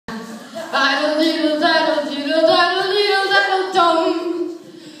Diddle-daddle-dum.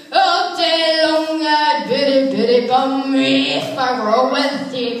 All day long I'd biddy-biddy-bum. If I were a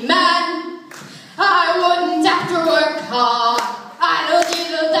wealthy man, I wouldn't have to work hard. I'd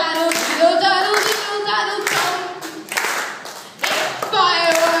diddle-daddle-diddle-daddle-diddle-daddle-dum. If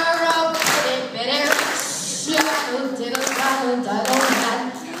I were a bitty-bitty rich diddle-daddle-diddle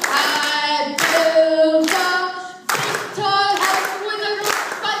man, I'd build a big tall house with a roof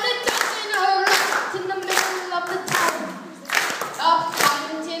by the dozen right in the middle of the town. A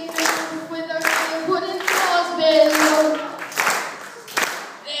fountain roof with a ring wooden floors below.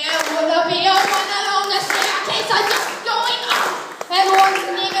 There would be a one along the staircase, just going up, and one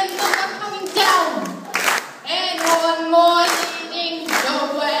even though coming down, and one more leading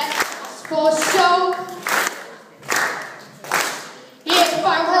nowhere for show. If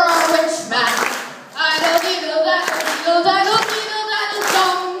I were a rich man, I'd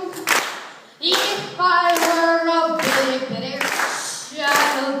diddle-daddle-diddle-daddle-diddle-daddle-dum. If I were a bitty-bitty rich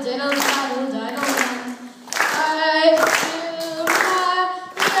diddle-daddle-diddle-man, I'd fill my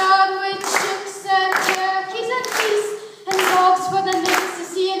yard with chicks and turkeys and geese and dogs for the neighbors to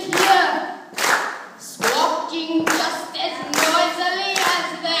see and hear, squawking just as noisily as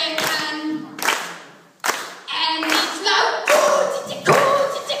they can. And each loud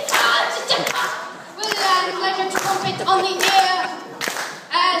coo-titty-coo-titty-coo-titty-coo will land like a trumpet on the air,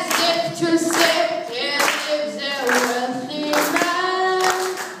 as if to say, here lives a wealthy man.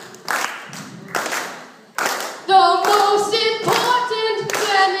 The most important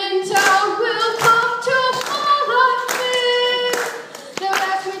men in town will come to follow me. They'll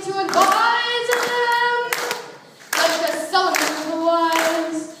ask me to advise them, like the Solomon of the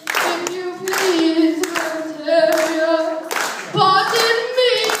wise. If you please, Reveteria, pardon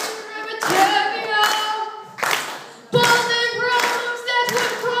me, Reveteria. Building rooms that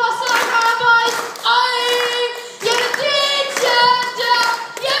would cross our rabbis' eyes. Yabba-da-da-da,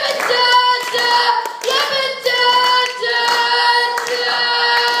 yabba-da-da, yabba-da-da-da.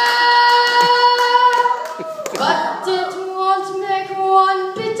 But it won't make one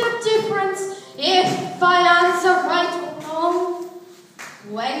bit of difference if I answer right or wrong.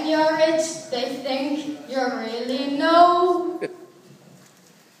 When you're rich, they think you really know.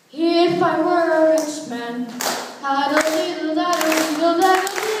 If I were a rich man, I'd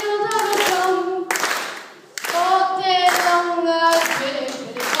diddle-daddle-diddle-daddle-diddle-daddle-dum. All day long I'd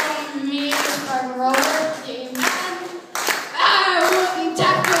biddy-biddy-bum. If I were a wealthy man, I wouldn't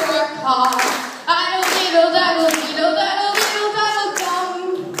have to work hard. I'd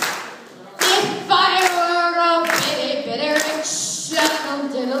diddle-daddle-diddle-daddle-diddle-daddle-dum. If I were a bitty-bitty rich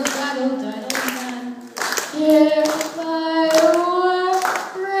diddle-daddle-diddle-man, if I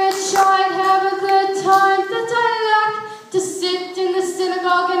were rich, I'd have the time that I lack to sit in the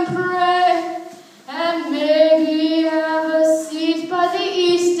synagogue and pray, and maybe have a seat by the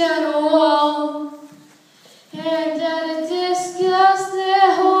eastern wall, and discuss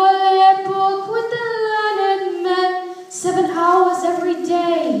the holy book with the learned men 7 hours every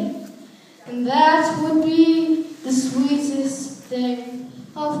day. And that would be the sweetest thing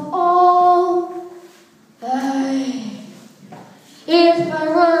of all. If I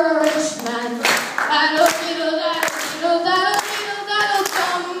were a rich man, I'd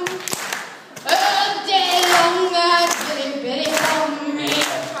diddle-daddle-diddle-daddle-diddle-daddle-dum. All day long I'd biddy-biddy-bum.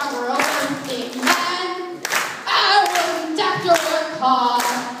 If I were a wealthy man, I wouldn't have to work hard.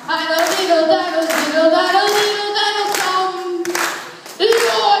 I'd diddle-daddle-diddle-daddle-diddle-daddle-dum.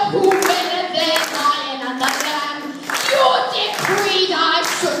 Lord, who made the lion and the lamb, you decreed I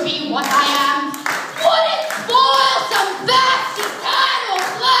should be what I am. Would it spoil some vast eternal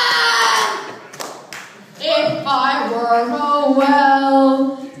plan if I were a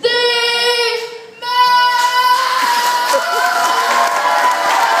wealthy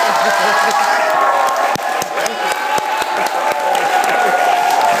man?